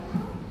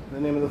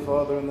In the name of the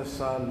Father, and the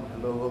Son,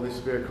 and the Holy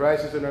Spirit.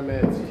 Christ is in our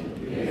midst.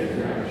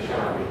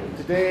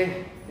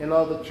 Today, in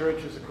all the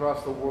churches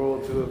across the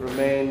world who have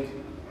remained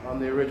on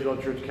the original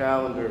church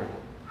calendar,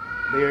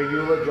 they are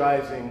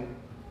eulogizing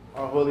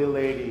our Holy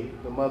Lady,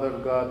 the Mother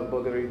of God, the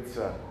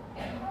Bogaritsa.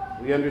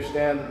 We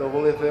understand that the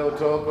Holy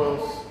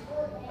Theotokos,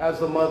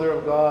 as the Mother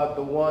of God,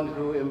 the one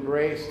who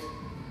embraced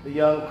the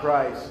young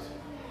Christ,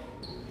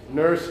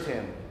 nursed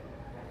him,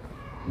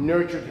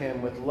 nurtured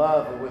him with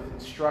love and with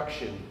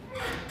instruction,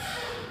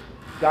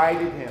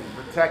 guided him,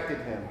 protected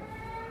him,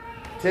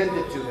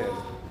 tended to him.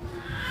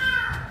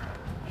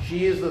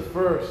 She is the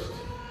first.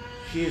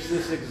 She is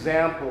this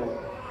example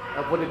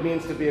of what it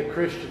means to be a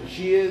Christian.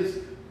 She is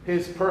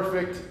his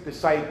perfect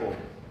disciple.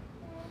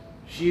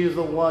 She is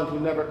the one who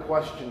never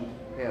questioned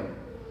him.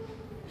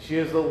 She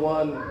is the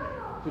one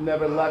who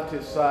never left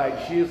his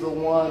side. She is the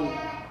one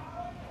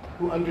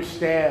who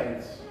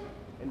understands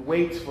and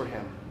waits for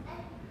him.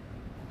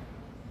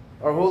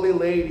 Our Holy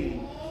Lady,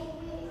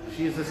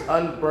 she is this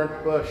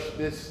unburnt bush,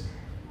 this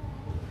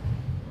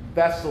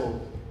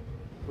vessel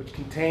which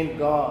contained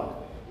God.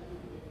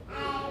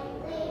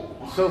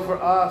 And so for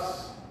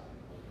us,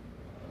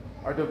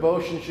 our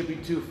devotion should be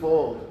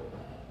twofold.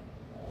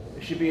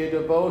 It should be a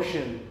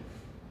devotion,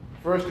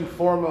 first and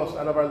foremost,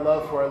 out of our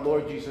love for our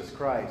Lord Jesus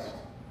Christ.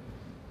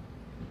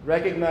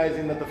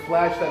 Recognizing that the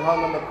flesh that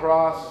hung on the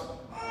cross,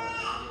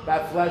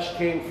 that flesh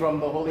came from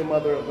the Holy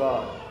Mother of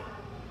God.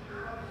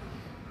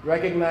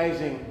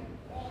 Recognizing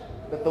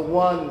that the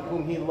one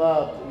whom he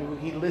loved and who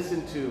he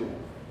listened to,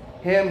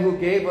 him who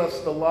gave us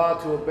the law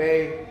to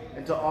obey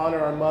and to honor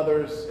our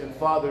mothers and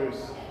fathers,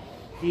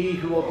 he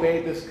who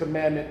obeyed this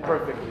commandment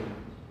perfectly.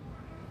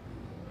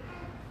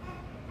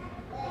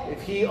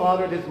 If he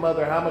honored his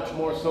mother, how much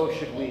more so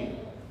should we?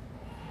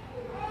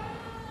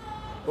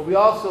 But we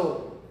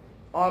also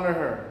honor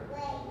her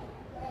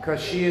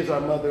because she is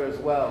our mother as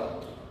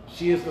well.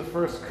 She is the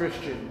first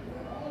Christian.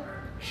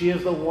 She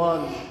is the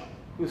one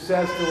who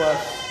says to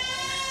us,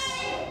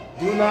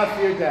 do not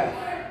fear death.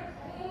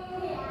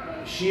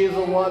 She is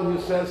the one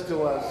who says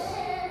to us,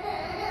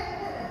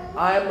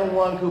 I am the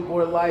one who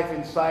bore life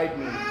inside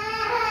me,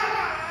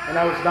 and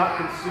I was not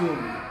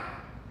consumed.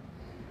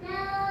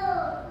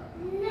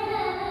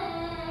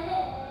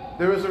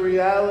 There is a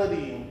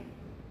reality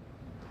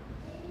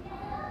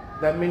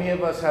that many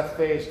of us have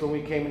faced when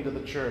we came into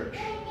the church.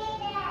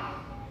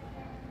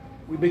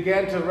 We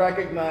began to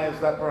recognize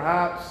that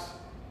perhaps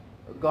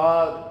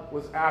God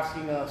was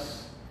asking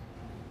us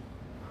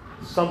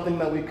something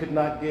that we could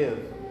not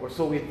give, or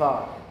so we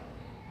thought.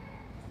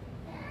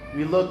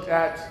 We looked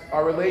at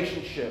our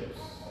relationships.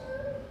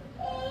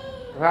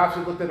 Perhaps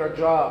we looked at our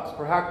jobs.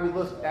 Perhaps we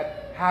looked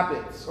at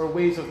habits or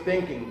ways of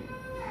thinking.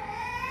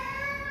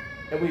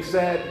 And we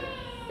said,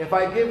 if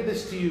I give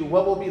this to you,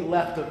 what will be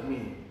left of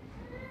me?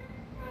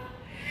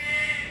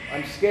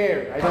 I'm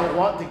scared. I don't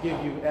want to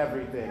give you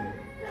everything.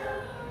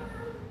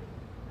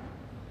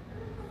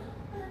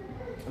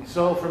 And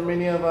so for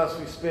many of us,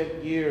 we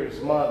spent years,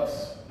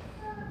 months,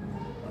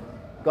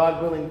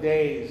 God willing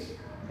days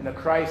in a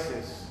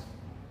crisis,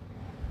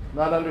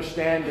 not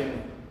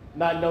understanding,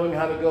 not knowing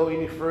how to go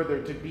any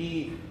further, to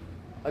be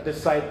a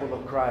disciple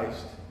of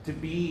Christ, to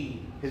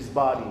be his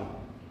body.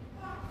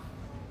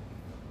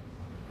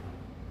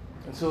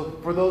 And so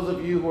for those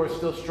of you who are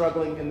still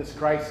struggling in this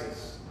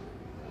crisis,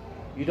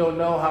 you don't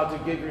know how to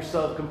give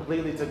yourself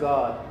completely to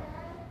God.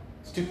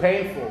 It's too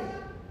painful.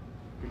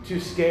 You're too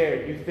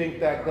scared. You think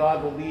that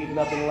God will leave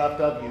nothing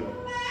left of you.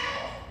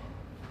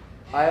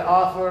 I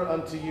offer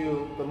unto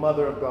you the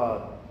Mother of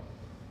God.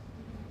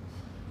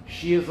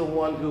 She is the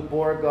one who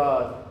bore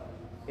God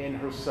in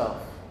herself,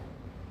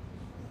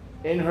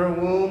 in her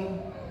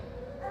womb,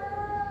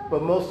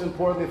 but most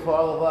importantly for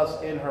all of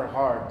us, in her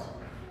heart.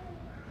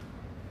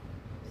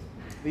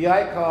 The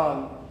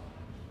icon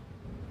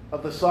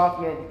of the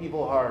softener of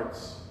evil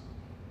hearts.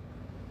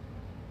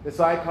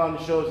 This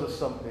icon shows us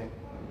something.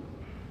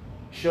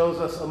 Shows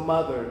us a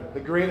mother,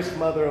 the greatest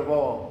mother of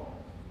all.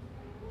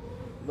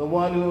 The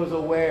one who was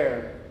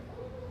aware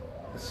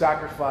of the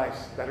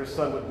sacrifice that her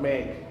son would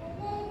make.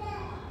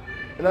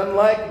 And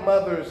unlike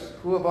mothers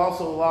who have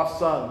also lost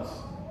sons,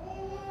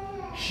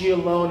 she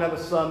alone had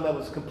a son that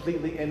was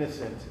completely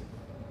innocent,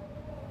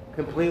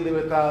 completely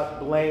without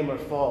blame or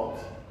fault.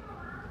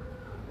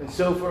 And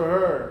so for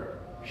her,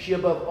 she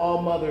above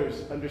all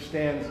mothers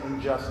understands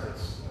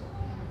injustice.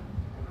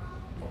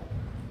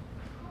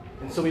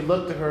 And so we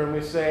look to her and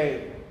we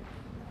say,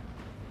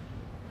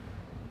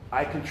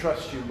 I can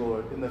trust you,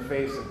 Lord, in the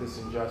face of this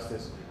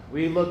injustice.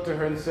 We look to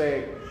her and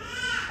say,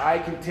 I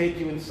can take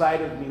you inside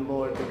of me,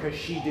 Lord, because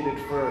she did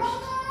it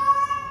first.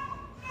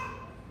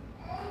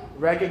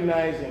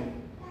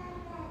 Recognizing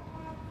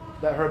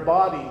that her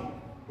body,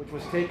 which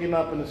was taken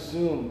up and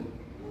assumed,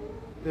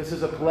 this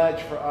is a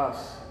pledge for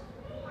us.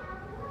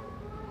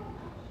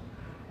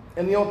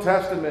 In the Old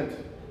Testament,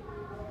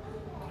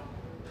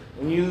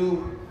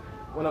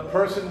 when a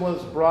person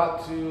was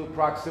brought to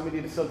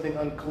proximity to something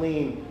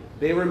unclean,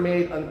 they were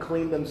made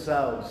unclean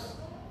themselves.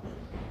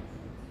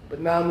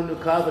 But now in the New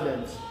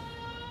Covenant,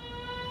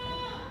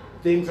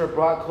 things are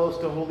brought close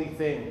to holy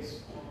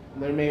things,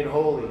 and they're made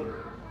holy.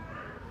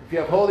 If you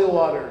have holy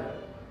water,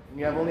 and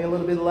you have only a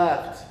little bit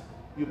left,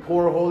 you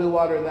pour holy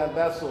water in that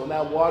vessel, and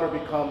that water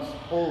becomes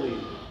holy.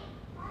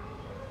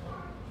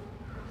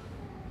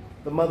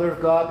 The Mother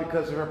of God,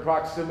 because of her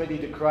proximity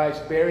to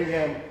Christ, bearing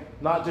him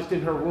not just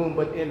in her womb,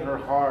 but in her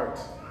heart.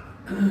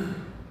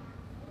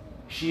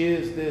 She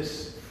is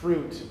this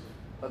fruit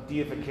of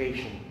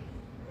deification.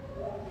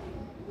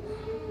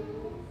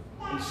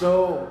 And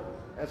so,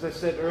 as I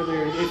said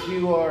earlier, if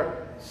you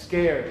are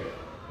scared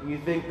and you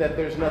think that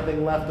there's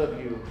nothing left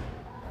of you,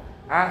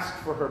 ask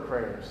for her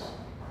prayers.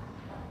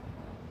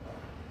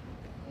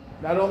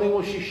 Not only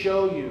will she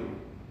show you,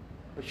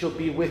 but she'll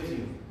be with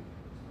you.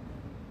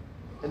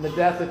 In the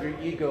death of your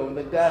ego, in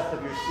the death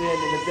of your sin,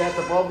 in the death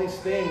of all these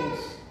things.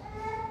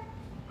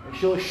 And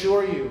she'll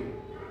assure you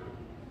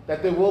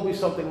that there will be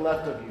something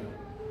left of you.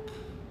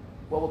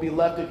 What will be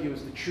left of you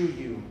is the true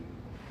you,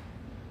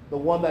 the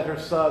one that her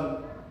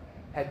Son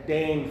had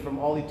deigned from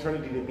all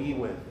eternity to be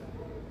with.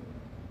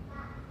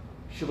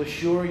 She'll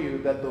assure you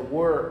that the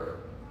work,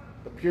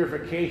 the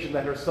purification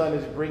that her Son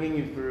is bringing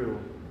you through,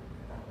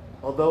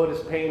 although it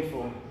is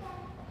painful,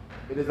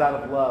 it is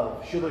out of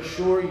love. She'll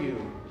assure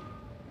you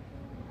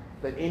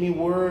that any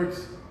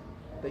words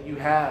that you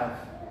have,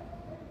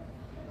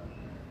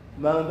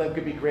 none of them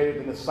could be greater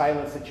than the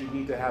silence that you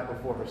need to have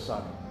before her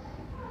Son.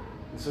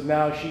 And so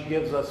now she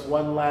gives us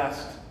one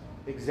last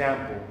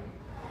example.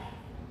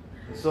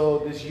 And so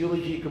this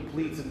eulogy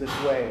completes in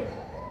this way.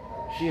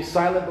 She is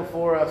silent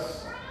before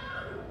us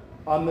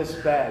on this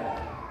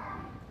bed.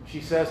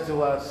 She says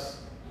to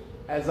us,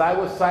 as I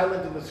was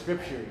silent in the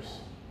scriptures,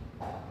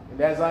 and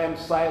as I am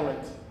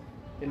silent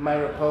in my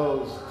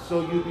repose,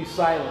 so you be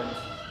silent.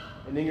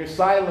 And in your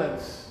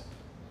silence,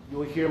 you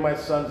will hear my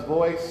Son's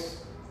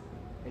voice,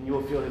 and you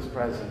will feel his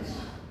presence.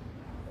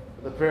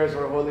 For the prayers of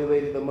our Holy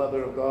Lady, the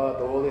Mother of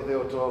God, the Holy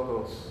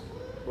Theotokos,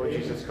 Lord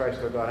Jesus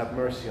Christ, our God, have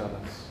mercy on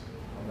us.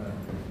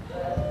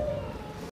 Amen.